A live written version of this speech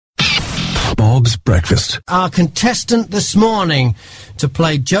Bob's Breakfast. Our contestant this morning to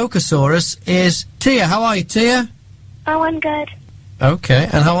play Jokersaurus is Tia. How are you, Tia? Oh, I'm good. Okay,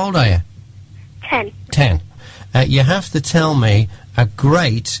 and how old are you? 10. 10. You have to tell me a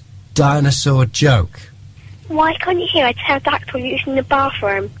great dinosaur joke. Why can't you hear a pterodactyl using the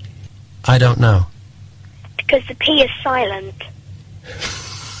bathroom? I don't know. Because the P is silent.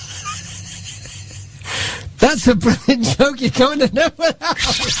 That's a brilliant joke. You're going to know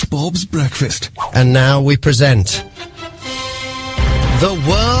that. Bob's Breakfast. And now we present the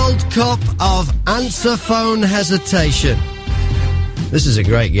World Cup of Answer Phone Hesitation. This is a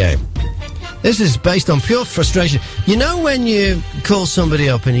great game. This is based on pure frustration. You know when you call somebody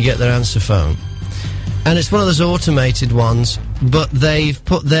up and you get their answer phone, and it's one of those automated ones, but they've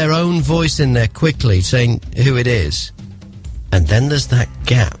put their own voice in there quickly saying who it is, and then there's that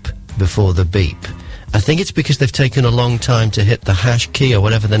gap before the beep. I think it's because they've taken a long time to hit the hash key or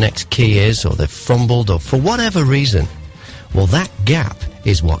whatever the next key is, or they've fumbled, or for whatever reason. Well, that gap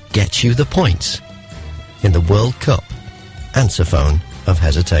is what gets you the points in the World Cup Answer Phone of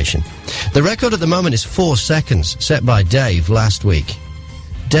Hesitation. The record at the moment is 4 seconds, set by Dave last week.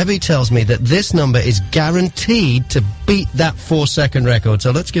 Debbie tells me that this number is guaranteed to beat that 4-second record,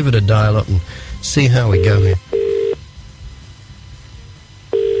 so let's give it a dial up and see how we go here.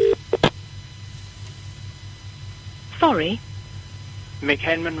 Sorry. Mick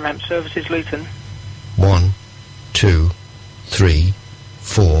Henman, Ramp Services, Luton. 1, 2, 3,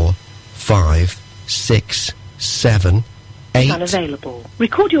 4, 5, 6, 7, 8. Unavailable.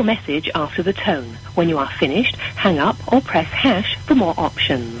 Record your message after the tone. When you are finished, hang up or press hash for more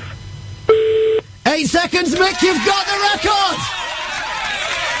options. 8 seconds, Mick, you've got the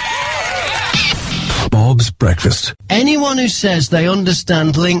record! Bob's Breakfast. Anyone who says they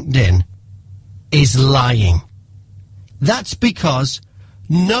understand LinkedIn is lying. That's because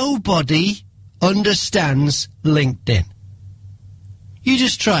nobody understands LinkedIn. You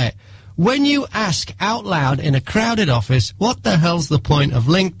just try it. When you ask out loud in a crowded office, what the hell's the point of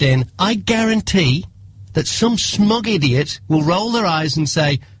LinkedIn, I guarantee that some smug idiot will roll their eyes and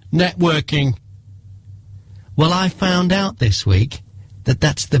say, networking. Well, I found out this week that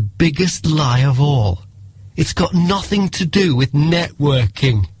that's the biggest lie of all. It's got nothing to do with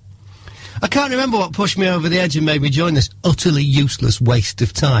networking. I can't remember what pushed me over the edge and made me join this utterly useless waste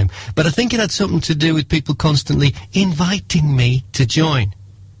of time, but I think it had something to do with people constantly inviting me to join.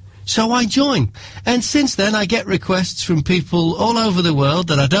 So I joined, and since then I get requests from people all over the world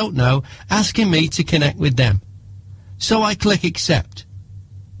that I don't know asking me to connect with them. So I click accept.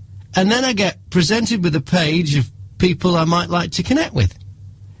 And then I get presented with a page of people I might like to connect with.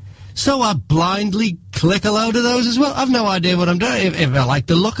 So I blindly click a load of those as well. I've no idea what I'm doing. If I like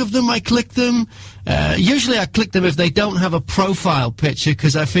the look of them, I click them. Usually I click them if they don't have a profile picture,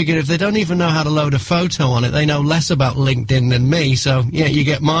 because I figure if they don't even know how to load a photo on it, they know less about LinkedIn than me, so yeah, you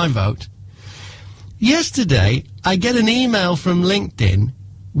get my vote. Yesterday, I get an email from LinkedIn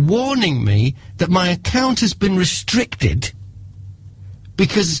warning me that my account has been restricted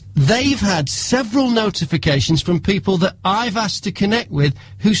because they've had several notifications from people that I've asked to connect with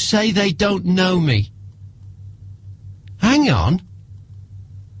who say they don't know me. Hang on.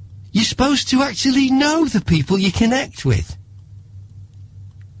 You're supposed to actually know the people you connect with.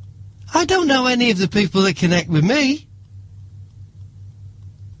 I don't know any of the people that connect with me.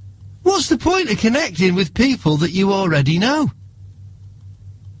 What's the point of connecting with people that you already know?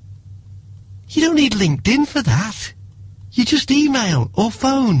 You don't need LinkedIn for that. You just email or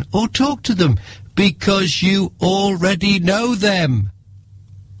phone or talk to them because you already know them.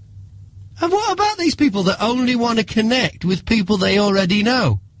 And what about these people that only want to connect with people they already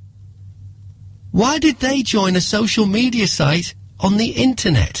know? Why did they join a social media site on the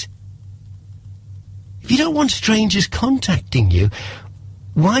internet? If you don't want strangers contacting you,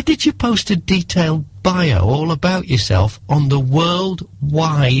 why did you post a detailed bio all about yourself on the World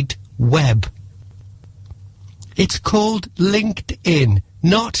Wide Web? It's called LinkedIn,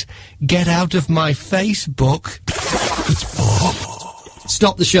 not get out of my Facebook.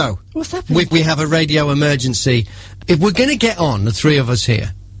 Stop the show. What's happening? We have a radio emergency. If we're going to get on, the three of us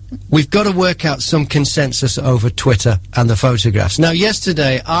here, we've got to work out some consensus over Twitter and the photographs. Now,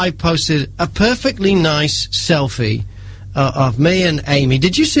 yesterday, I posted a perfectly nice selfie of me and Amy.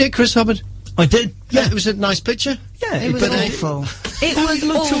 Did you see it, Chris Hubbard? I did. Yeah, it was a nice picture. Yeah, it was awful. It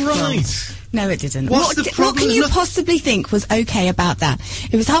looked all right. No, it didn't. What's the problem? What can you possibly think was okay about that?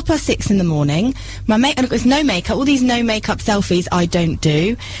 It was 6:30 in the morning. And it was no makeup. All these no makeup selfies I don't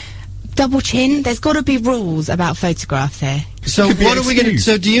do. Double chin. There's got to be rules about photographs here. So what are we going to...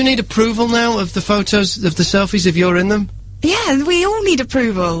 So do you need approval now of the photos, of the selfies, if you're in them? Yeah, we all need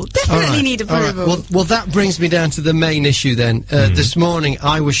approval. Definitely need approval. All right. Well, that brings me down to the main issue then. This morning,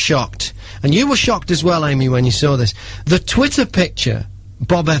 I was shocked. And you were shocked as well, Amy, when you saw this. The Twitter picture,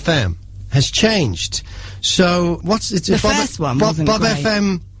 Bob FM, has changed. So, it's the first one wasn't Bob great.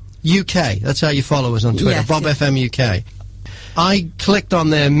 FM UK. That's how you follow us on Twitter. Yes, Bob yes. FM UK. I clicked on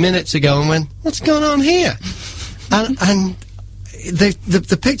there minutes ago and went, what's going on here? and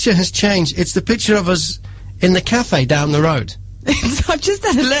the picture has changed. It's the picture of us in the cafe down the road. I've just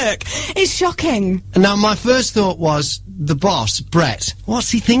had a look. It's shocking. And now, my first thought was, the boss, Brett,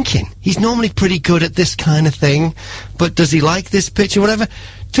 what's he thinking? He's normally pretty good at this kind of thing, but does he like this picture, whatever?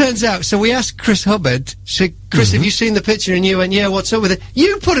 Turns out, so we asked Chris Hubbard, said, Chris, have you seen the picture? And you went, yeah, what's up with it?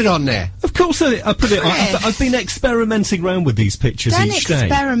 You put it on there. Of course I put it on. Chris. I've been experimenting around with these pictures Don't each day.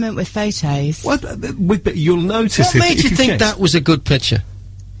 experiment with photos. Well, you'll notice What if made you you think check. that was a good picture?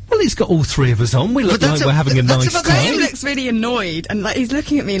 Well, it's got all three of us on. We look But like that's we're having a nice Graham time. looks really annoyed, and like he's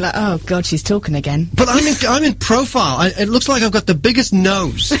looking at me like, oh god, she's talking again. But I'm in profile. It looks like I've got the biggest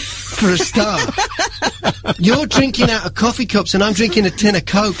nose for a start. You're drinking out of coffee cups and I'm drinking a tin of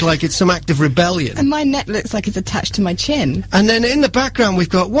Coke like it's some act of rebellion. And my neck looks like it's attached to my chin. And then in the background we've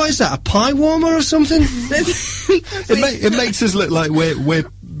got, what is that, a pie warmer or something? It makes us look like we're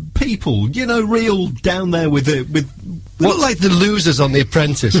people, you know, real down there with We look like the losers on The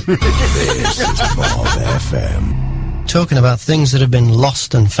Apprentice. This is Bob FM. Talking about things that have been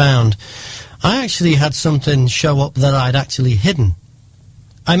lost and found, I actually had something show up that I'd actually hidden.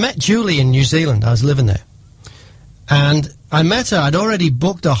 I met Julie in New Zealand. I was living there. And I met her. I'd already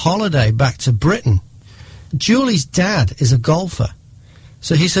booked a holiday back to Britain. Julie's dad is a golfer.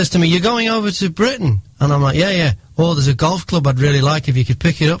 So he says to me, you're going over to Britain? And I'm like, yeah. Oh, there's a golf club I'd really like if you could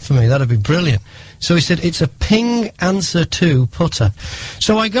pick it up for me. That'd be brilliant. So he said, it's a Ping Answer 2 putter.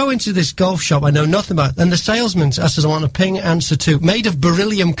 So I go into this golf shop I know nothing about, and the salesman says, I want a Ping Answer 2, made of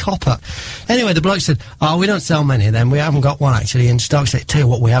beryllium copper. Anyway, the bloke said, oh, we don't sell many of them. We haven't got one actually in stock. I said, tell you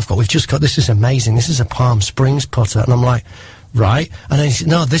what we have got. We've just got, this is amazing. This is a Palm Springs putter. And I'm like, right? And then he said,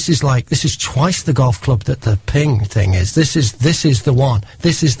 no, this is twice the golf club that the Ping thing is. This is the one.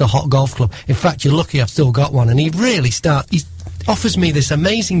 This is the hot golf club. In fact, you're lucky I've still got one. And he offers me this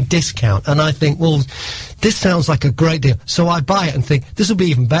amazing discount, and I think, well, this sounds like a great deal. So I buy it and think, this will be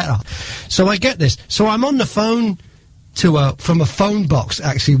even better. So I get this. So I'm on the phone from a phone box,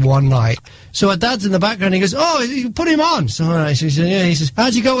 actually, one night. So her dad's in the background, he goes, oh, you put him on. So I said, yeah. He says,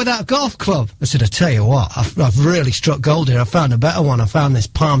 how'd you go with that golf club? I said, I tell you what, I've really struck gold here. I found a better one. I found this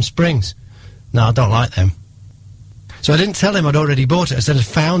Palm Springs. No, I don't like them. So I didn't tell him I'd already bought it. I said I'd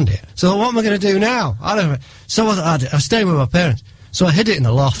found it. So what am I going to do now? I don't know. So I was staying with my parents. So I hid it in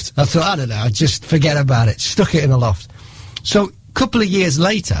the loft. I thought, I don't know, I'd just forget about it. Stuck it in the loft. So a couple of years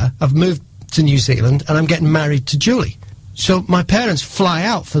later, I've moved to New Zealand and I'm getting married to Julie. So my parents fly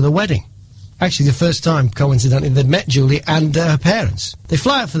out for the wedding. Actually, the first time, coincidentally, they'd met Julie and her parents. They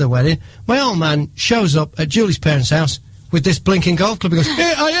fly out for the wedding. My old man shows up at Julie's parents' house with this blinking golf club. He goes,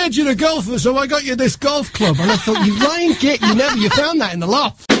 hey, I heard you're a golfer, so I got you this golf club. And I thought, you lying git, you found that in the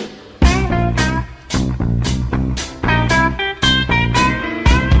loft.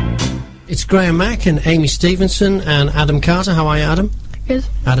 It's Graham Mack and Amy Stevenson and Adam Carter. How are you, Adam? Good.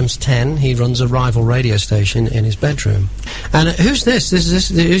 Adam's 10. He runs a rival radio station in his bedroom. And who's this? This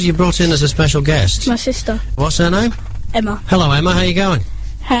who's you brought in as a special guest? My sister, What's her name? Emma. Hello, Emma. How you going?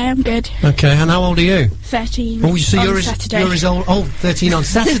 Hi, I'm good. Okay, and how old are you? 13. Oh, so on Saturday. you're as old. Oh, 13 on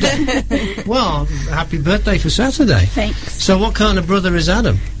Saturday. Well, happy birthday for Saturday. Thanks. So, what kind of brother is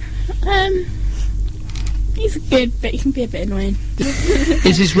Adam? He's good, but he can be a bit annoying.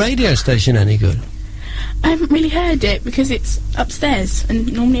 Is his radio station any good? I haven't really heard it because it's upstairs,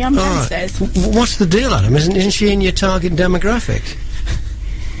 and normally I'm All right. downstairs. What's the deal, Adam? Isn't she in your target demographic?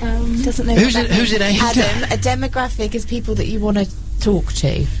 Doesn't know Who's what it? that Who's it means. aimed Adam, at? a demographic is people that you want to talk to.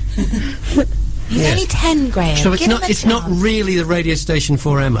 He's Yes. only 10, Graham. So it's Give not. him a It's not chance. really the radio station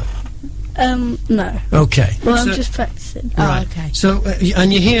for Emma. No. Okay. Well, So- I'm just practicing. Oh, Right. okay. So,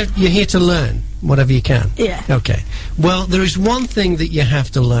 and you're here to learn whatever you can. Yeah. Okay. Well, there is one thing that you have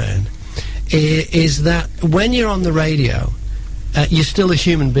to learn, is that when you're on the radio, you're still a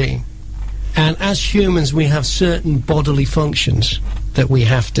human being, and as humans, we have certain bodily functions that we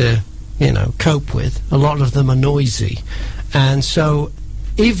have to, cope with. A lot of them are noisy, and so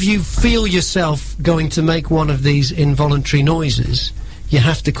if you feel yourself going to make one of these involuntary noises, you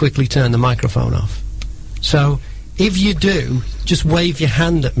have to quickly turn the microphone off. So if you do, just wave your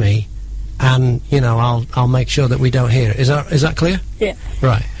hand at me, and I'll make sure that we don't hear it. Is that clear? Yeah.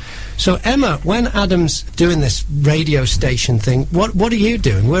 Right. So Emma, when Adam's doing this radio station thing, what are you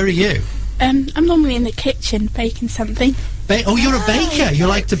doing? Where are you? I'm normally in the kitchen baking something. Oh, you're a baker. You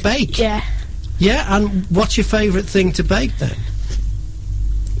like to bake. Yeah. Yeah, and what's your favourite thing to bake then?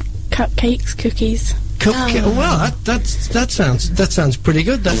 Cupcakes, cookies. Well, that sounds pretty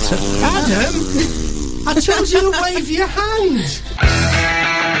good. That's Adam. I told you to wave your hand.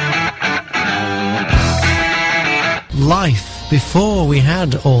 Life before we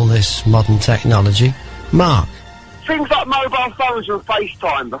had all this modern technology. Mark. Things like mobile phones and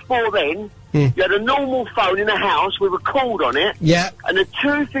FaceTime. Before then, you had a normal phone in a house with a cord on it. Yeah. And the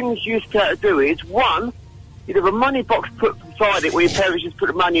two things you used to have to do is, one, you'd have a money box put beside it where your parents just put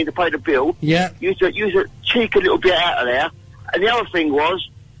the money in to pay the bill. Yeah. You used to cheek a little bit out of there. And the other thing was,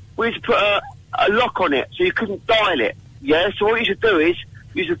 we used to put a lock on it so you couldn't dial it. Yeah, so what you used to do is,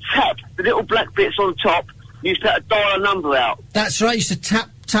 you used to tap the little black bits on top. You used to have to dial a number out. That's right, you used to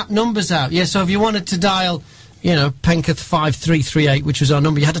tap numbers out. Yeah, so if you wanted to dial, you know, Penketh 5338, which was our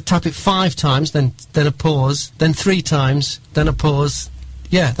number, you had to tap it 5 times, then a pause, then 3 times, then a pause.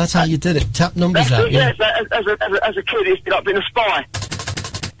 Yeah, that's how you did it. Tap numbers out. Yes, as a kid, it's like being a spy.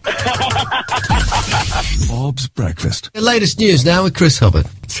 Bob's Breakfast. The latest news now with Chris Hubbard.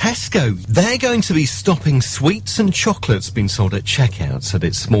 Tesco, they're going to be stopping sweets and chocolates being sold at checkouts at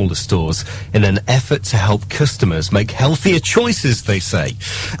its smaller stores in an effort to help customers make healthier choices, they say.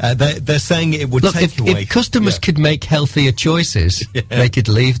 They're saying it would take away... If customers could make healthier choices, they could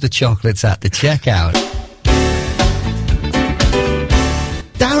leave the chocolates at the checkout.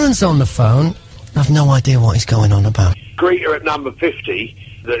 Darren's on the phone. I've no idea what he's going on about. Greet at number 50,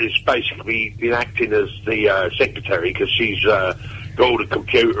 that is basically been acting as the secretary because she's got all the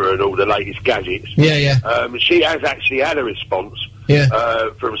computer and all the latest gadgets. Yeah. She has actually had a response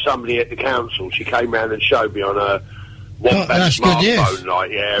from somebody at the council. She came round and showed me on a Wombat smartphone.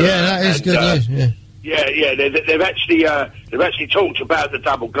 That is good news. Yeah. They've actually talked about the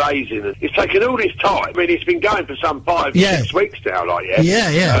double glazing. It's taken all this time. I mean, it's been going for some 5-6 weeks now.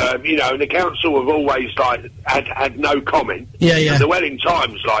 You know, and the council have always had no comment. And the Welling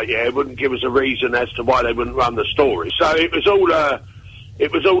Times wouldn't give us a reason as to why they wouldn't run the story. So it was all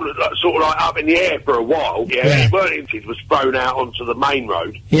sort of up in the air for a while. It was thrown out onto the main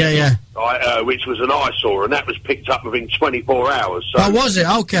road. Which was an eyesore, and that was picked up within 24 hours. So. Oh, was it?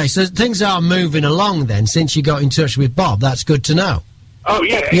 Okay, so things are moving along then since you got in touch with Bob. That's good to know. Oh,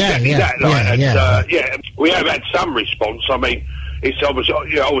 yeah, exactly that. We have had some response. I mean, it's obviously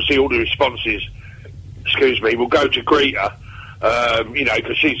all the responses, will go to Greta.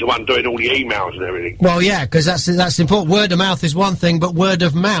 Because she's the one doing all the emails and everything. Well, yeah, because that's important. Word of mouth is one thing, but word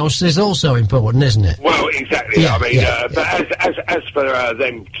of mouse is also important, isn't it? Well, exactly. But as for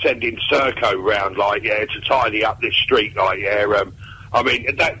them sending Serco round, to tidy up this street, I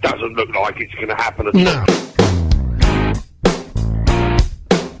mean, that doesn't look like it's going to happen at all.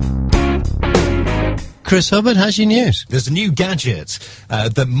 Chris Hubbard has your news. There's a new gadget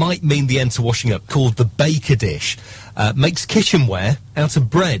that might mean the end to washing up called the Baker Dish. Makes kitchenware out of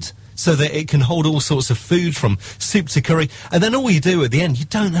bread so that it can hold all sorts of food from soup to curry. And then all you do at the end, you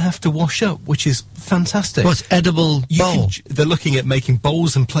don't have to wash up, which is fantastic. What's edible bowl? They're looking at making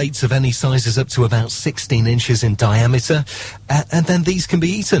bowls and plates of any sizes up to about 16 inches in diameter. And then these can be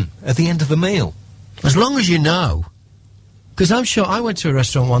eaten at the end of a meal. As long as you know. Because I'm sure I went to a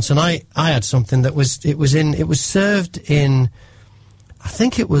restaurant once and I had something that was served in, I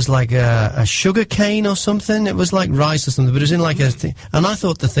think it was like a sugar cane or something. It was like rice or something, but it was in like a thing. And I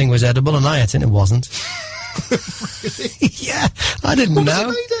thought the thing was edible and I ate it and it wasn't. Yeah, I didn't know. What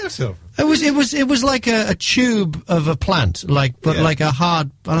was it made out of? It was like a tube of a plant, like a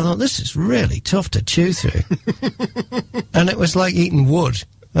hard, and I thought, this is really tough to chew through. And it was like eating wood.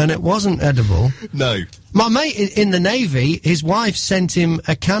 And it wasn't edible. No. My mate in the Navy, his wife sent him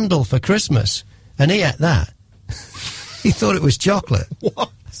a candle for Christmas, and he ate that. He thought it was chocolate. What?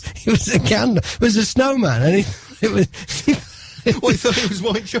 It was a candle. It was a snowman, and it was... Well, he thought it was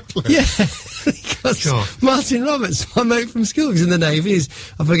white chocolate? Yeah. Because Martin Roberts, my mate from school, was in the Navy.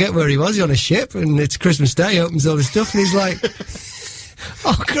 I forget where he was. He's on a ship, and it's Christmas Day, opens all his stuff, and he's like...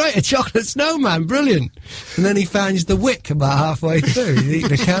 Oh, great, a chocolate snowman, brilliant. And then he finds the wick about halfway through. He's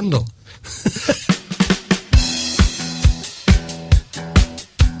eating a candle.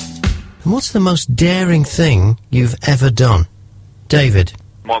 And what's the most daring thing you've ever done? David?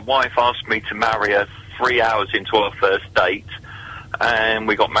 My wife asked me to marry her 3 hours into our first date, and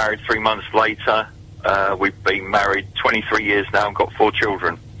we got married 3 months later. We've been married 23 years now and got 4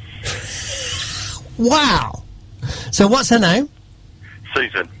 children. Wow! So what's her name?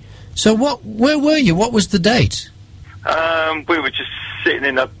 Susan. So where were you? What was the date? We were just sitting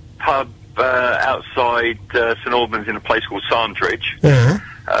in a pub outside St Albans in a place called Sandridge. Uh-huh.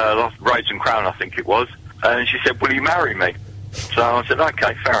 Rose and Crown, I think it was. And she said, will you marry me? So I said,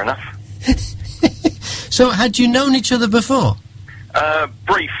 okay, fair enough. So, had you known each other before?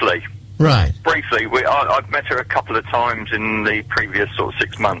 Briefly. Right. Briefly. I've met her a couple of times in the previous sort of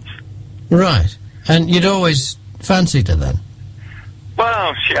 6 months. Right. And you'd always fancied her then?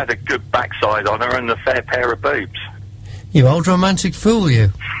 Well, she had a good backside on her and a fair pair of boobs. You old romantic fool,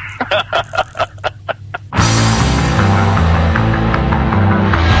 you.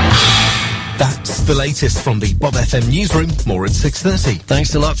 That's the latest from the Bob FM newsroom. More at 6:30.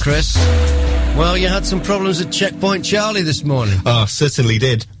 Thanks a lot, Chris. Well, you had some problems at Checkpoint Charlie this morning. Oh, certainly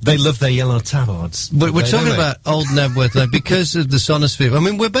did. They love their yellow tabards. But we're talking about Old Nebworth because of the sonosphere. I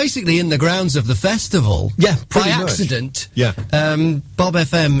mean, we're basically in the grounds of the festival. Yeah, by pretty much. accident. Yeah. Bob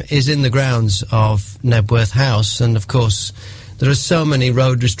FM is in the grounds of Nebworth House, and of course, there are so many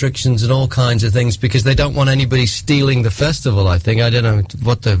road restrictions and all kinds of things because they don't want anybody stealing the festival, I think. I don't know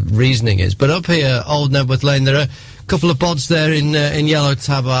what the reasoning is. But up here, Old Nebworth Lane, there are a couple of bods there in yellow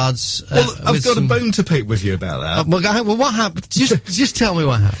tabards. Well, I've got a bone to pick with you about that. Well, what happened? Just tell me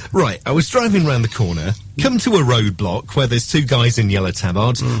what happened. Right, I was driving round the corner, come to a roadblock where there's two guys in yellow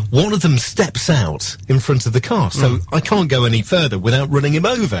tabards. One of them steps out in front of the car, so I can't go any further without running him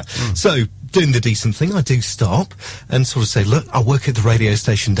over. So, doing the decent thing, I do stop and sort of say, look, I work at the radio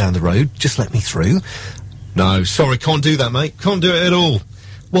station down the road, just let me through. No, sorry, can't do that, mate. Can't do it at all.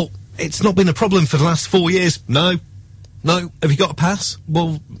 Well, it's not been a problem for the last 4 years. No. Have you got a pass?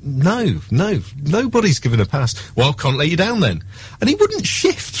 Well, no. Nobody's given a pass. Well, can't let you down then. And he wouldn't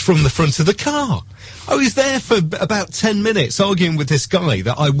shift from the front of the car. I was there for about 10 minutes arguing with this guy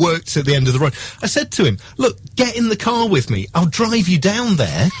that I worked at the end of the road. I said to him, look, get in the car with me. I'll drive you down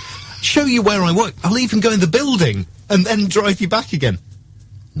there, show you where I work. I'll even go in the building and then drive you back again.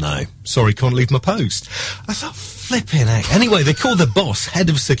 No, sorry, can't leave my post. I thought, flipping heck. Anyway, they called the boss, head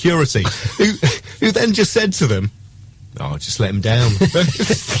of security, who then just said to them, oh, just let him down.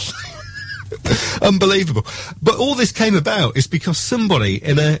 Unbelievable. But all this came about is because somebody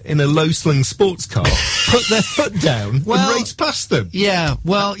in a low-slung sports car put their foot down and raced past them. Yeah,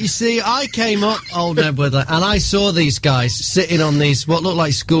 well, you see, I came up Old Nebworth and I saw these guys sitting on these, what looked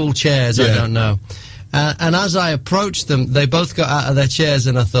like school chairs, I don't know. And as I approached them, they both got out of their chairs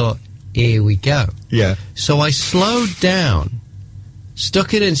and I thought, here we go. Yeah. So I slowed down,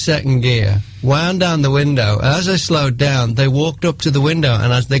 stuck it in second gear, wound down the window. As I slowed down, they walked up to the window,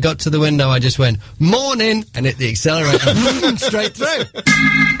 and as they got to the window, I just went, morning, and hit the accelerator, straight through.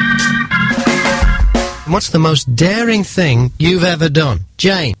 What's the most daring thing you've ever done?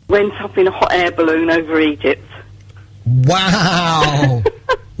 Jane? Went up in a hot air balloon over Egypt. Wow.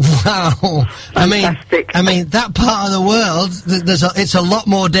 Wow. Fantastic. I mean, that part of the world, it's a lot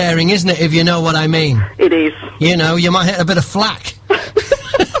more daring, isn't it, if you know what I mean? It is. You know, you might hit a bit of flack.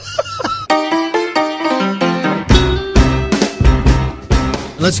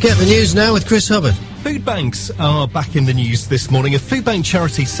 Let's get the news now with Chris Hubbard. Food banks are back in the news this morning. A food bank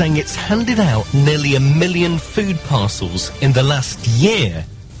charity saying it's handed out nearly 1 million food parcels in the last year.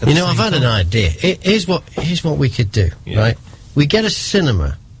 You know, I've had an idea. Here's what we could do, right? We get a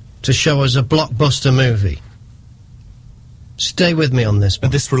cinema to show us a blockbuster movie. Stay with me on this one.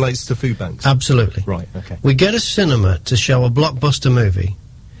 And this relates to food banks? Absolutely. Right, okay. We get a cinema to show a blockbuster movie,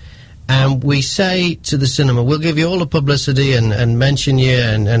 and we say to the cinema, we'll give you all the publicity and mention you,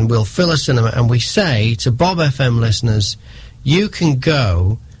 and we'll fill a cinema, and we say to Bob FM listeners, you can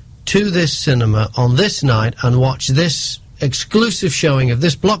go to this cinema on this night and watch this exclusive showing of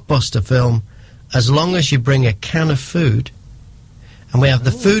this blockbuster film as long as you bring a can of food. And we have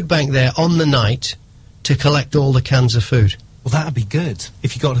the food bank there on the night to collect all the cans of food. Well, that'd be good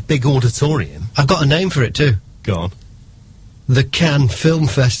if you got a big auditorium. I've got a name for it too. Go on. The Cannes Film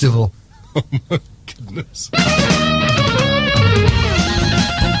Festival. Oh my goodness.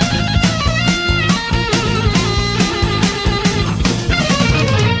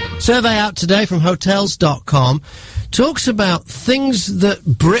 Survey out today from Hotels.com talks about things that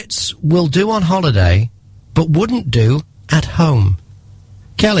Brits will do on holiday but wouldn't do at home.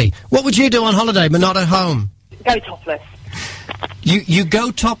 Kelly, what would you do on holiday but not at home? Go topless. You go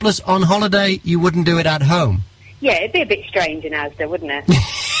topless on holiday, you wouldn't do it at home? Yeah, it'd be a bit strange in Asda, wouldn't it?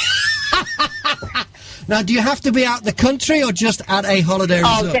 Now, do you have to be out the country or just at a holiday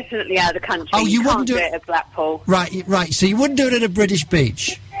resort? Oh, definitely out of the country. Oh, you wouldn't can't do it at Blackpool. Right, so you wouldn't do it at a British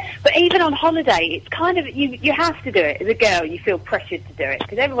beach? But even on holiday, it's kind of, you have to do it. As a girl, you feel pressured to do it,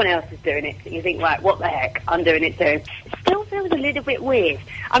 because everyone else is doing it, and you think, right, what the heck, I'm doing it too. It still feels a little bit weird.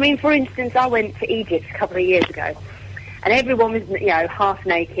 I mean, for instance, I went to Egypt a couple of years ago, and everyone was, half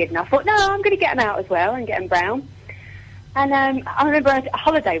naked, and I thought, no, I'm going to get them out as well and get them brown. And I remember a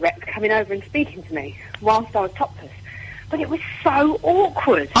holiday rep coming over and speaking to me whilst I was topless. But it was so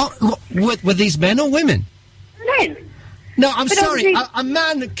awkward. Oh, were these men or women? Men. No, I'm sorry. A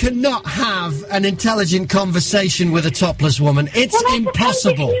man cannot have an intelligent conversation with a topless woman. It's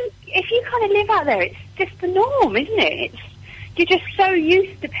impossible. If you kind of live out there, it's just the norm, isn't it? You're just so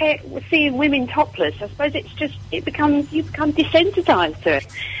used to seeing women topless. I suppose you become desensitised to it.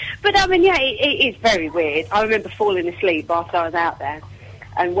 But I mean, yeah, it is very weird. I remember falling asleep whilst I was out there,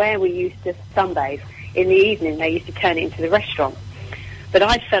 and where we used to sunbathe in the evening, they used to turn it into the restaurant. But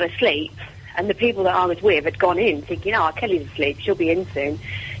I fell asleep, and the people that I was with had gone in, thinking, "Oh, Kelly's asleep; she'll be in soon."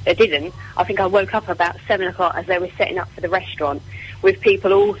 They didn't. I think I woke up about 7 o'clock as they were setting up for the restaurant, with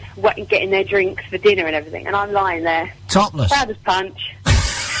people all getting their drinks for dinner and everything, and I'm lying there topless, proud as punch.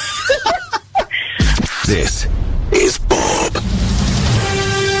 This is Bob.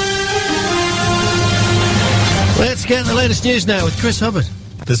 Let's get the latest news now with Chris Hubbard.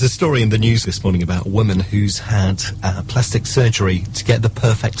 There's a story in the news this morning about a woman who's had plastic surgery to get the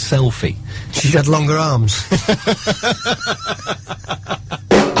perfect selfie. She's had longer arms.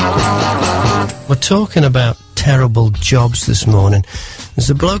 We're talking about terrible jobs this morning.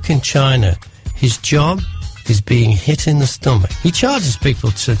 There's a bloke in China. His job is being hit in the stomach. He charges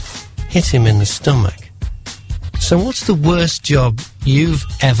people to hit him in the stomach. So what's the worst job you've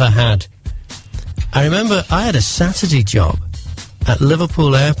ever had? I remember I had a Saturday job at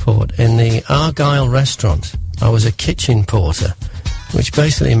Liverpool Airport in the Argyle restaurant. I was a kitchen porter, which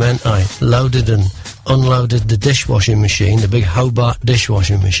basically meant I loaded and unloaded the dishwashing machine, the big Hobart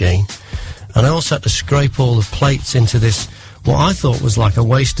dishwashing machine, and I also had to scrape all the plates into this, what I thought was like a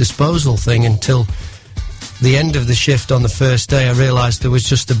waste disposal thing, until the end of the shift on the first day I realised there was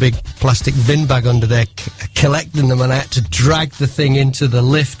just a big plastic bin bag under there collecting them, and I had to drag the thing into the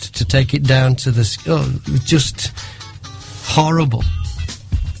lift to take it down to the... Oh, it was just horrible.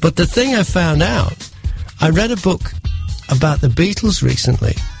 But the thing I found out, I read a book about the Beatles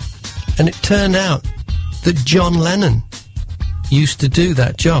recently, and it turned out that John Lennon used to do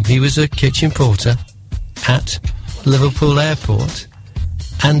that job. He was a kitchen porter at Liverpool Airport,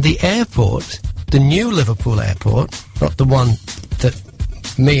 and the airport, the new Liverpool Airport, not the one that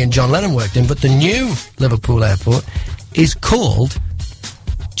me and John Lennon worked in, but the new Liverpool Airport is called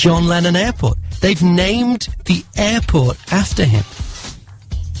John Lennon Airport. They've named the airport after him,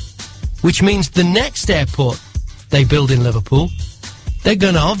 which means the next airport they build in Liverpool, they're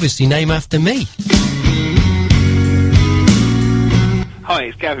going to obviously name after me. Hi,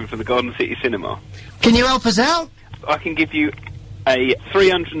 it's Gavin from the Garden City Cinema. Can you help us out? I can give you a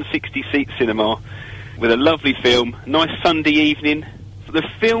 360-seat cinema with a lovely film, nice Sunday evening. The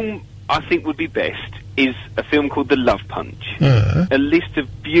film I think would be best is a film called The Love Punch. A list of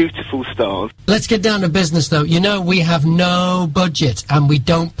beautiful stars. Let's get down to business, though. You know, we have no budget and we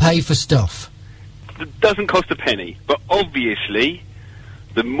don't pay for stuff. It doesn't cost a penny, but obviously,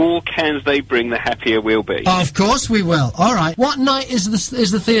 the more cans they bring, the happier we'll be. Of course we will. All right. What night is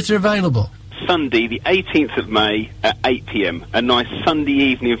the theatre available? Sunday, the 18th of May at 8 p.m. A nice Sunday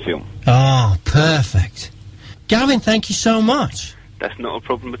evening film. Oh, perfect. Gavin, thank you so much. That's not a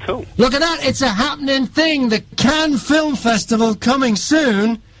problem at all. Look at that, it's a happening thing. The Cannes Film Festival coming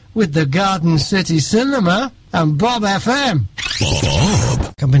soon with the Garden City Cinema and Bob FM.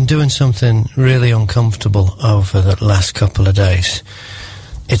 Bob. I've been doing something really uncomfortable over the last couple of days.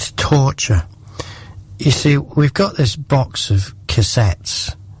 It's torture. You see, we've got this box of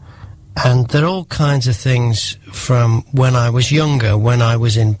cassettes, and they're all kinds of things from when I was younger, when I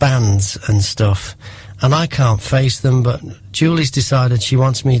was in bands and stuff. And I can't face them, but Julie's decided she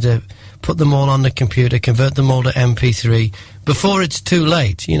wants me to put them all on the computer, convert them all to MP3 before it's too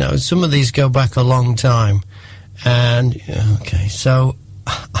late. You know, some of these go back a long time. And, okay, so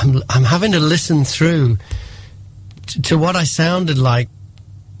I'm having to listen through to what I sounded like,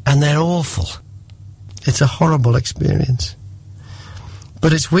 and they're awful. It's a horrible experience.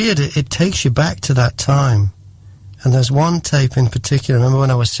 But it's weird, it takes you back to that time. And there's one tape in particular, I remember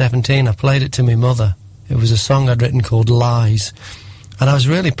when I was 17, I played it to my mother. It was a song I'd written called Lies, and I was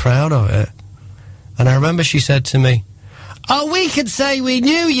really proud of it. And I remember she said to me, "Oh, we could say we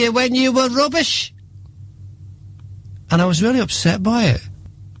knew you when you were rubbish." And I was really upset by it.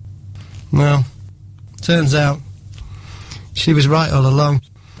 Well, turns out she was right all along.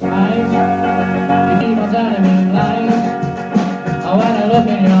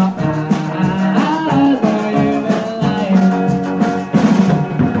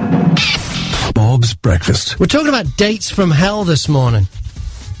 Bob's Breakfast. We're talking about dates from hell this morning.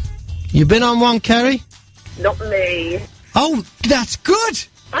 You been on one, Kerry? Not me. Oh, that's good.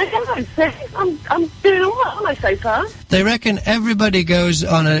 I don't know. I'm doing all right, aren't I, so far? They reckon everybody goes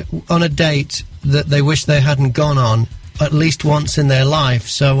on a date that they wish they hadn't gone on at least once in their life.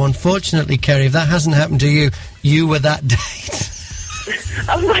 So, unfortunately, Kerry, if that hasn't happened to you, you were that date.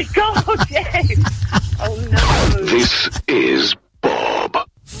 Oh, my God, yes. Oh, no. This is Bob.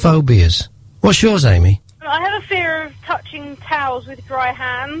 Phobias. What's yours, Amy? I have a fear of touching towels with dry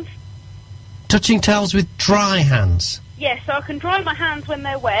hands. Touching towels with dry hands? Yes, so I can dry my hands when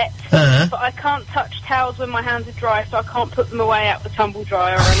they're wet, but I can't touch towels when my hands are dry, so I can't put them away out the tumble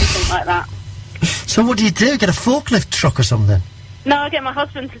dryer or anything like that. So what do you do? Get a forklift truck or something? No, I get my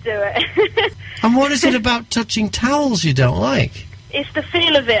husband to do it. And what is it about touching towels you don't like? It's the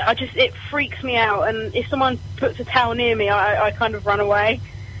feel of it. It freaks me out, and if someone puts a towel near me, I kind of run away.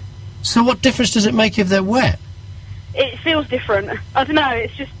 So what difference does it make if they're wet? It feels different. I don't know,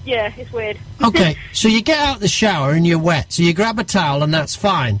 it's just, yeah, it's weird. Okay, so you get out the shower and you're wet, so you grab a towel and that's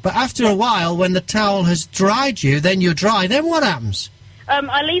fine. But after a while, when the towel has dried you, then you're dry, then what happens?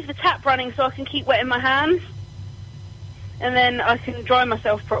 I leave the tap running so I can keep wetting my hands, and then I can dry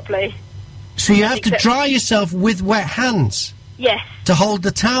myself properly. So you have to dry yourself with wet hands? Yes. To hold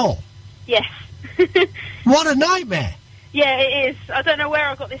the towel? Yes. What a nightmare! Yeah, it is. I don't know where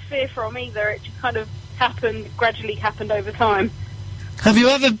I got this fear from either. It just kind of gradually happened over time. Have you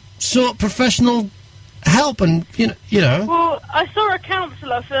ever sought professional help and, you know? Well, I saw a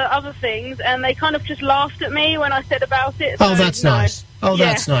counsellor for other things, and they kind of just laughed at me when I said about it. So Oh, that's nice. Oh, yeah.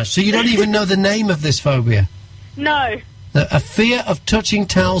 That's nice. So you don't even know the name of this phobia? No. A fear of touching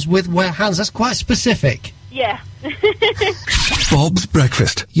towels with wet hands. That's quite specific. Yeah. Bob's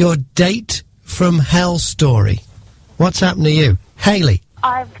Breakfast. Your date from hell story. What's happened to you? Hayley.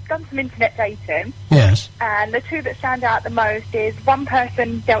 I've done some internet dating. Yes. And the two that stand out the most is one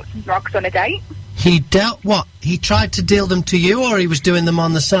person dealt some drugs on a date. He dealt what? He tried to deal them to you, or he was doing them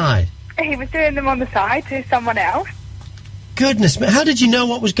on the side? He was doing them on the side to someone else. Goodness me, how did you know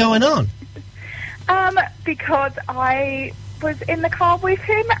what was going on? Because I was in the car with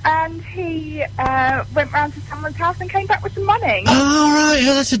him, and he went round to someone's house and came back with some money. Oh, right,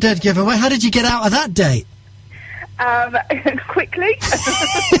 yeah, that's a dead giveaway. How did you get out of that date? Quickly.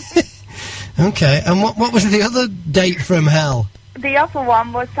 Okay, and what was the other date from hell? The other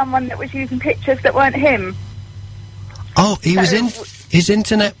one was someone that was using pictures that weren't him. Oh, he was in... His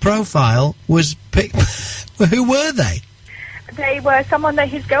internet profile was... Who were they? They were someone that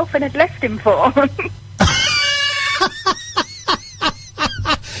his girlfriend had left him for.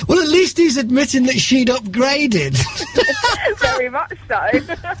 Well, at least he's admitting that she'd upgraded. Very much so.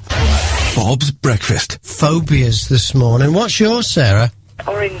 Bob's Breakfast. Phobias this morning. What's yours, Sarah?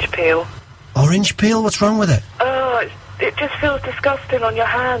 Orange peel. Orange peel? What's wrong with it? Oh, it just feels disgusting on your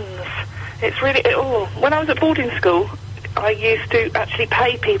hands. It's really... When I was at boarding school, I used to actually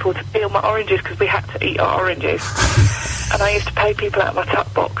pay people to peel my oranges because we had to eat our oranges. And I used to pay people out of my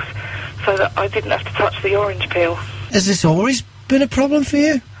tuck box so that I didn't have to touch the orange peel. Has this always been a problem for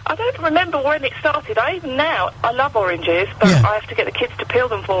you? I don't remember when it started. Even now, I love oranges, but I have to get the kids to peel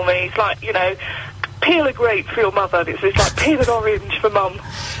them for me. It's like, peel a grape for your mother. It's like, peel an orange for mum.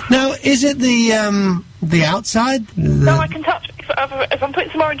 Now, is it the outside? No, I can touch... If I'm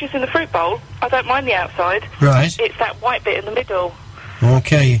putting some oranges in the fruit bowl, I don't mind the outside. Right. It's that white bit in the middle.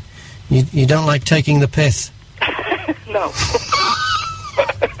 Okay. You don't like taking the pith? No.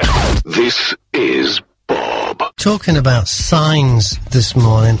 This is Bob. Talking about signs this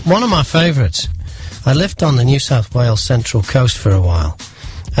morning. One of my favourites. I lived on the New South Wales Central Coast for a while,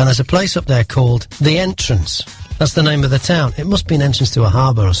 and there's a place up there called The Entrance. That's the name of the town. It must be an entrance to a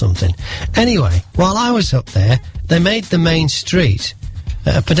harbour or something. Anyway, while I was up there, they made the main street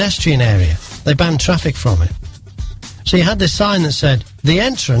a pedestrian area. They banned traffic from it. So you had this sign that said, The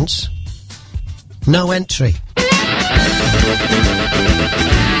Entrance, no entry.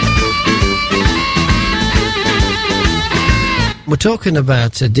 We're talking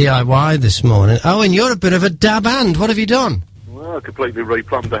about DIY this morning. Oh, and you're a bit of a dab hand. What have you done? Well, I completely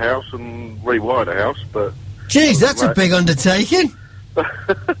replumbed the house and rewired the house, but... Jeez, that's a big undertaking.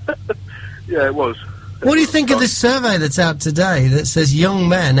 Yeah, it was. What do you think of this survey that's out today that says young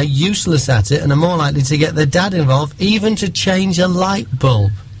men are useless at it and are more likely to get their dad involved, even to change a light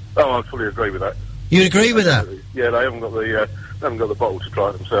bulb? Oh, I fully agree with that. You agree with that? Yeah, they haven't got the bottle to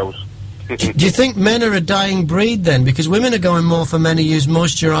try it themselves. Do you think men are a dying breed then? Because women are going more for men who use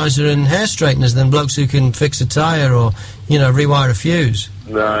moisturiser and hair straighteners than blokes who can fix a tyre or, rewire a fuse.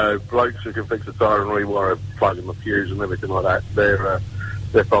 No, blokes who can fix a tyre and rewire a plug in the fuse and everything like that,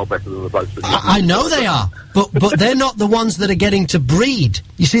 they're far better than the blokes that... I know they are, but they're not the ones that are getting to breed.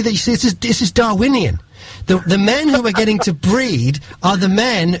 You see, this is Darwinian. The men who are getting to breed are the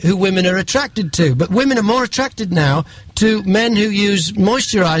men who women are attracted to. But women are more attracted now to men who use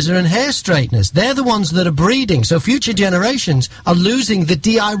moisturiser and hair straighteners. They're the ones that are breeding. So future generations are losing the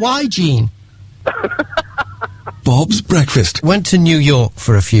DIY gene. Bob's Breakfast. Went to New York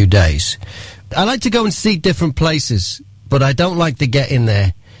for a few days. I like to go and see different places, but I don't like to get in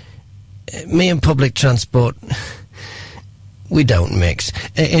there. Me and public transport, we don't mix.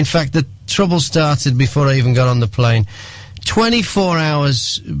 In fact, the trouble started before I even got on the plane. 24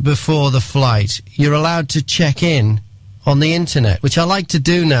 hours before the flight, you're allowed to check in on the internet, which I like to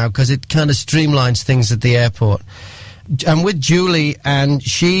do now because it kind of streamlines things at the airport. I'm with Julie, and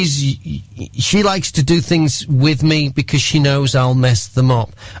she likes to do things with me because she knows I'll mess them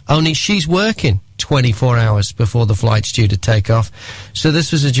up. Only she's working 24 hours before the flight's due to take off. So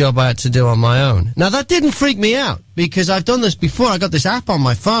this was a job I had to do on my own. Now, that didn't freak me out because I've done this before. I got this app on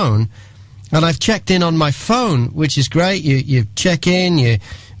my phone, and I've checked in on my phone, which is great. You check in,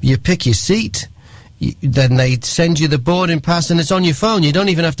 you pick your seat. Then they send you the boarding pass, and it's on your phone. You don't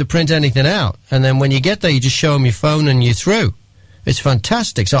even have to print anything out. And then when you get there, you just show them your phone and you're through. It's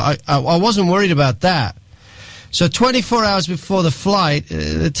fantastic. So I wasn't worried about that. So 24 hours before the flight,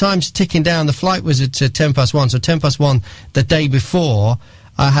 the time's ticking down. The flight was at 1:10. So 1:10 the day before,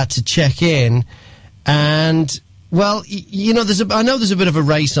 I had to check in. And, well, you know, I know there's a bit of a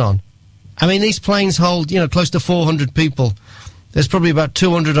race on. I mean, these planes hold, close to 400 people. There's probably about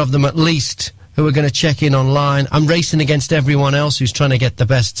 200 of them at least who are going to check in online. I'm racing against everyone else who's trying to get the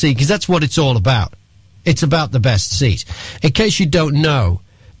best seat, because that's what it's all about. It's about the best seat. In case you don't know,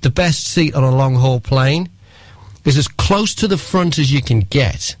 the best seat on a long-haul plane is as close to the front as you can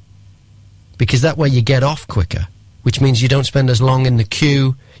get, because that way you get off quicker, which means you don't spend as long in the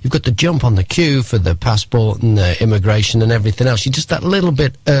queue. You've got to jump on the queue for the passport and the immigration and everything else. You're just that little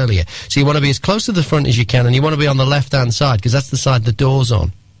bit earlier. So you want to be as close to the front as you can, and you want to be on the left-hand side, because that's the side the door's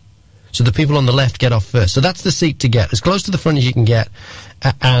on. So the people on the left get off first. So that's the seat to get, as close to the front as you can get,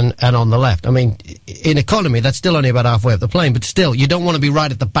 and on the left. I mean, in economy, that's still only about halfway up the plane, but still, you don't want to be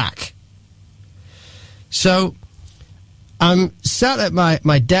right at the back. So I'm sat at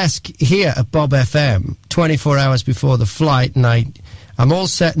my desk here at Bob FM 24 hours before the flight, and I'm all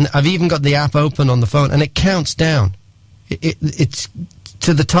set, and I've even got the app open on the phone, and it counts down. It's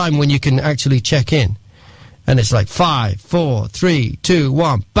to the time when you can actually check in. And it's like 5, 4, 3, 2,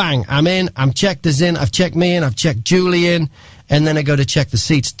 1, bang, I'm in, I'm checked as in, I've checked me in, I've checked Julie in, and then I go to check the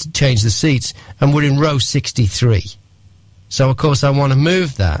seats, to change the seats, and we're in row 63. So, of course, I want to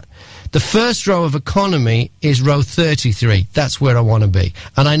move that. The first row of economy is row 33. That's where I want to be.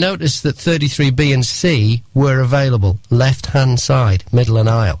 And I noticed that 33B and C were available, left-hand side, middle and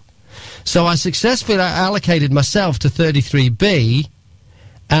aisle. So I successfully allocated myself to 33B,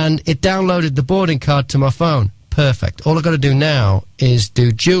 and it downloaded the boarding card to my phone. Perfect. All I've got to do now is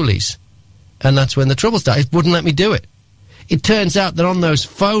do Julie's. And that's when the trouble started. It wouldn't let me do it. It turns out that on those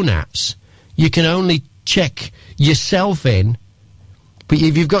phone apps, you can only check yourself in, but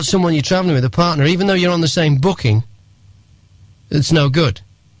if you've got someone you're travelling with, a partner, even though you're on the same booking, it's no good.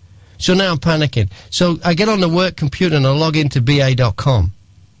 So now I'm panicking. So I get on the work computer and I log into ba.com.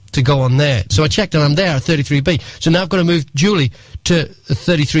 to go on there. So I checked and I'm there at 33B. So now I've got to move Julie to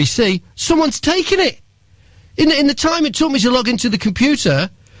 33C. Someone's taken it! In the time it took me to log into the computer,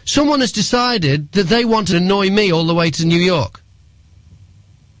 someone has decided that they want to annoy me all the way to New York.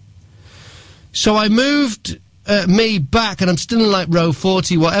 So I moved me back, and I'm still in like row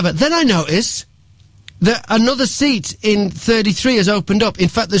 40, whatever. Then I notice that another seat in 33 has opened up. In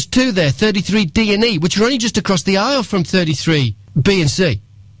fact, there's two there, 33D and E, which are only just across the aisle from 33B and C.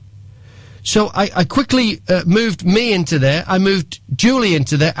 So I quickly moved me into there, I moved Julie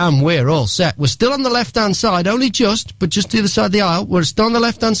into there, and we're all set. We're still on the left-hand side, only just, but just the other side of the aisle. We're still on the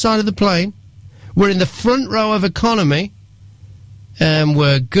left-hand side of the plane. We're in the front row of economy, and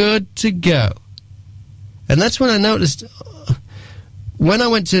we're good to go. And that's when I noticed, when I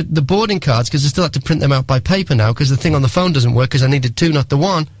went to the boarding cards, because I still had to print them out by paper now, because the thing on the phone doesn't work, because I needed two, not the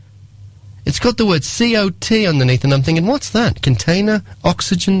one, it's got the word COT underneath, and I'm thinking, what's that? Container?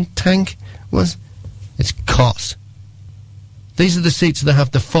 Oxygen tank? It's cot. These are the seats that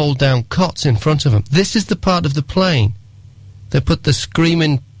have the fold-down cots in front of them. This is the part of the plane that put the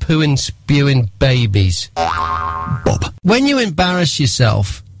screaming, pooing, spewing babies. Bob. When you embarrass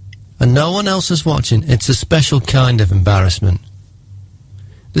yourself and no one else is watching, it's a special kind of embarrassment.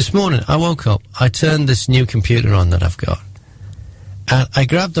 This morning, I woke up, I turned this new computer on that I've got, and I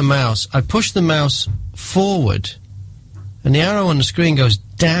grabbed the mouse, I pushed the mouse forward, and the arrow on the screen goes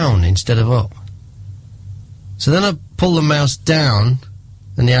down instead of up. So then I pull the mouse down,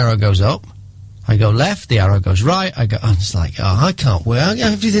 and the arrow goes up. I go left, the arrow goes right. I'm just like, oh, I can't work.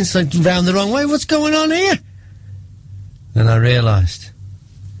 Everything's like round the wrong way. What's going on here? Then I realised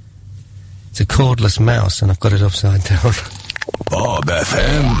it's a cordless mouse, and I've got it upside down. Bob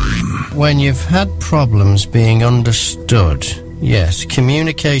FM. When you've had problems being understood, yes,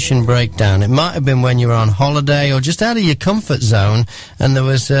 communication breakdown. It might have been when you were on holiday or just out of your comfort zone, and there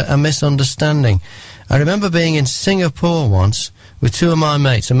was a misunderstanding. I remember being in Singapore once with two of my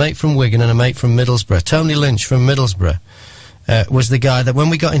mates, a mate from Wigan and a mate from Middlesbrough. Tony Lynch from Middlesbrough was the guy that when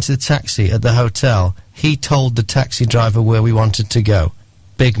we got into the taxi at the hotel, he told the taxi driver where we wanted to go.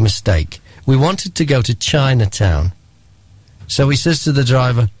 Big mistake. We wanted to go to Chinatown. So he says to the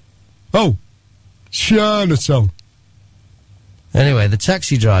driver, "Oh, Chinatown." Anyway, the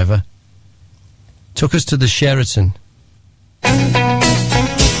taxi driver took us to the Sheraton.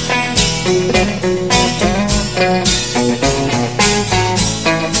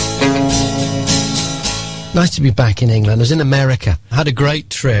 Nice to be back in England. I was in America. I had a great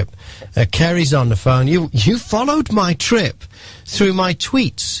trip. Kerry's on the phone. You followed my trip through my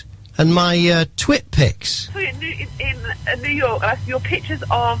tweets and my twit pics. So in New York, I saw your pictures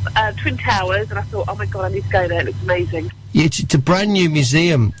of Twin Towers, and I thought, oh my God, I need to go there. It looks amazing. It's a brand new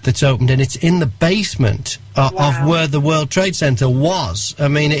museum that's opened, and it's in the basement of where the World Trade Center was. I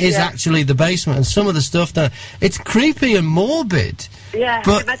mean, it is actually the basement, and some of the stuff there, it's creepy and morbid. Yeah,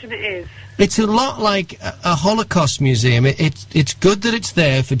 but I imagine it is. It's a lot like a Holocaust museum. It's good that it's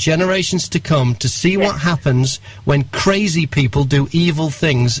there for generations to come to see what happens when crazy people do evil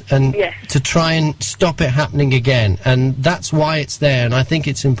things and to try and stop it happening again. And that's why it's there, and I think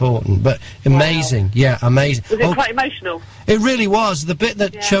it's important. But amazing. Yeah, amazing. Was it quite emotional? It really was. The bit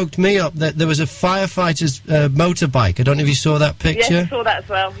that choked me up, that there was a firefighter's motorbike. I don't know if you saw that picture. Yes, I saw that as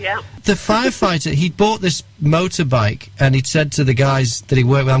well, yeah. The firefighter, he'd bought this motorbike, and he'd said to the guys that he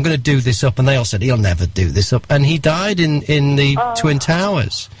worked with, "I'm going to do this up," and they all said, "He'll never do this up." And he died in the Twin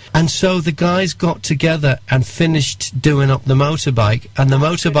Towers. And so the guys got together and finished doing up the motorbike, and the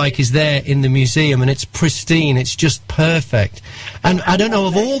motorbike is there in the museum, and it's pristine, it's just perfect. And I don't know,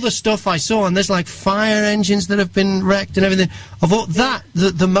 of all the stuff I saw, and there's like fire engines that have been wrecked and everything, of all that,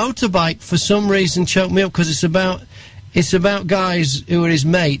 the motorbike for some reason choked me up, because it's about guys who are his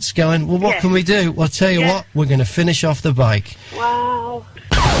mates going, well, what can we do? Well, I'll tell you what, we're going to finish off the bike. Wow.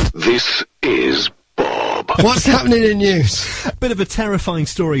 This is Bob. What's happening in news? A bit of a terrifying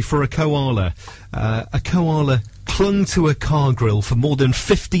story for a koala. A koala clung to a car grille for more than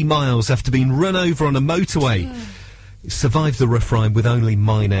 50 miles after being run over on a motorway. Survived the rough ride with only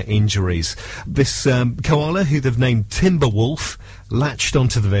minor injuries. This koala, who they've named Timberwolf, latched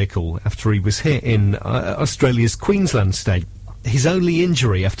onto the vehicle after he was hit in Australia's Queensland state. His only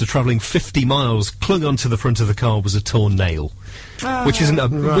injury after travelling 50 miles, clung onto the front of the car, was a torn nail. Which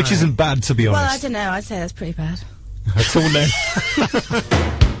isn't bad, to be honest. Well, I don't know, I'd say that's pretty bad. A torn nail.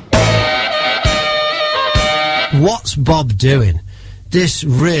 What's Bob doing? This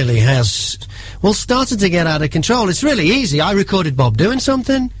really has, well, started to get out of control. It's really easy. I recorded Bob doing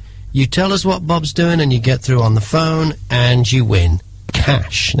something, you tell us what Bob's doing, and you get through on the phone, and you win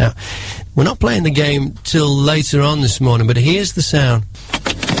cash. Now, we're not playing the game till later on this morning, but here's the sound.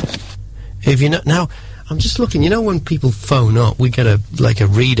 If you know, now, I'm just looking, you know when people phone up, we get a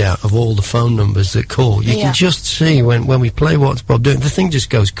readout of all the phone numbers that call. You can just see when we play What's Bob Doing, the thing just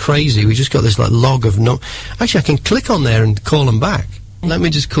goes crazy. We just got this like log of actually I can click on there and call them back. Let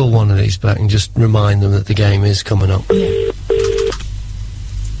me just call one of these back and just remind them that the game is coming up.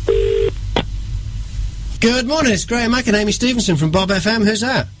 Good morning, it's Graham Mack and Amy Stevenson from Bob FM. Who's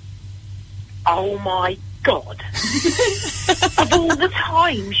that? Oh my God. Of all the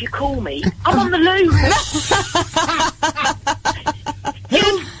times you call me, I'm on the loo.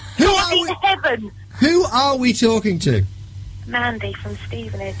 Who are we talking to? Mandy from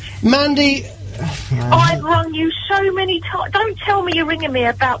Stevenage. Mandy... I've rung you so many times. Don't tell me you're ringing me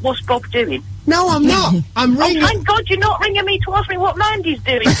about what's Bob doing. No, I'm not. I'm ringing... Oh, thank God you're not ringing me to ask me what Mandy's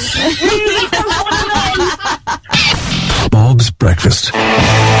doing. You really don't want to know. Bob's Breakfast.